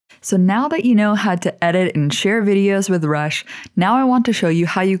So now that you know how to edit and share videos with Rush, now I want to show you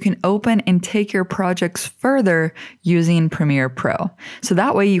how you can open and take your projects further using Premiere Pro. So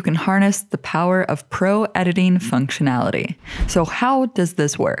that way you can harness the power of pro editing functionality. So how does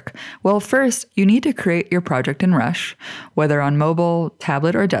this work? Well, first, you need to create your project in Rush, whether on mobile,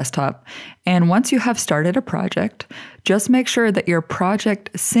 tablet, or desktop. And once you have started a project, just make sure that your project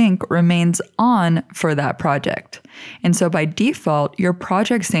sync remains on for that project. And so by default, your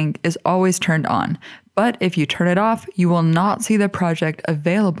project sync is always turned on. But if you turn it off, you will not see the project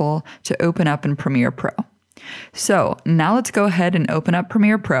available to open up in Premiere Pro. So now let's go ahead and open up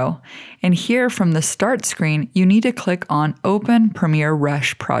Premiere Pro. And here from the start screen, you need to click on Open Premiere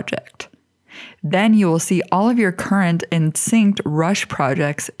Rush Project. Then you will see all of your current and synced Rush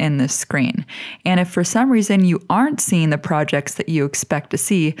projects in this screen. And if for some reason you aren't seeing the projects that you expect to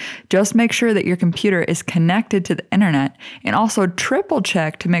see, just make sure that your computer is connected to the internet and also triple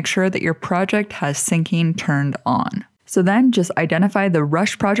check to make sure that your project has syncing turned on. So then just identify the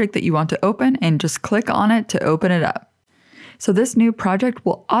Rush project that you want to open and just click on it to open it up. So this new project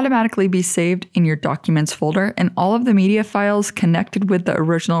will automatically be saved in your Documents folder, and all of the media files connected with the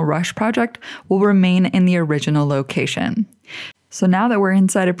original Rush project will remain in the original location. So now that we're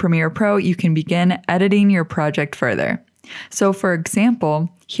inside of Premiere Pro, you can begin editing your project further. So for example,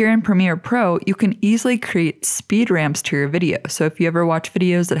 here in Premiere Pro, you can easily create speed ramps to your video. So if you ever watch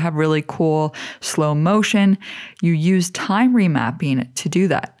videos that have really cool slow motion, you use time remapping to do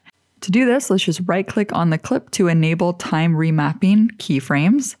that. To do this, let's just right-click on the clip to enable time remapping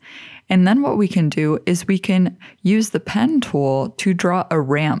keyframes. And then what we can do is we can use the pen tool to draw a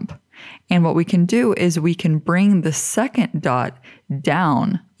ramp. And what we can do is we can bring the second dot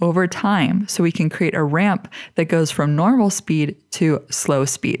down over time. So we can create a ramp that goes from normal speed to slow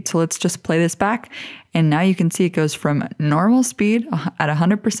speed. So let's just play this back. And now you can see it goes from normal speed at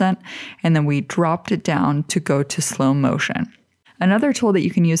 100%, and then we dropped it down to go to slow motion. Another tool that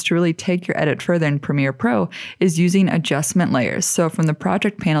you can use to really take your edit further in Premiere Pro is using adjustment layers. So from the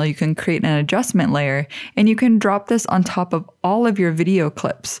project panel, you can create an adjustment layer and you can drop this on top of all of your video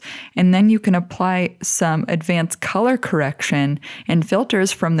clips. And then you can apply some advanced color correction and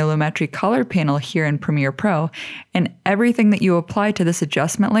filters from the Lumetri color panel here in Premiere Pro. And everything that you apply to this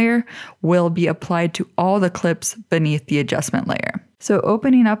adjustment layer will be applied to all the clips beneath the adjustment layer. So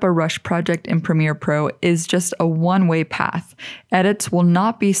opening up a Rush project in Premiere Pro is just a one-way path. Edits will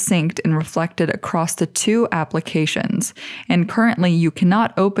not be synced and reflected across the two applications. And currently you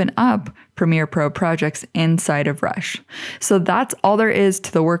cannot open up Premiere Pro projects inside of Rush. So that's all there is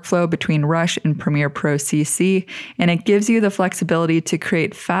to the workflow between Rush and Premiere Pro CC, and it gives you the flexibility to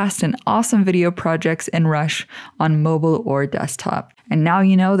create fast and awesome video projects in Rush on mobile or desktop. And now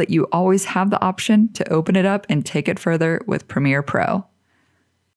you know that you always have the option to open it up and take it further with Premiere Pro.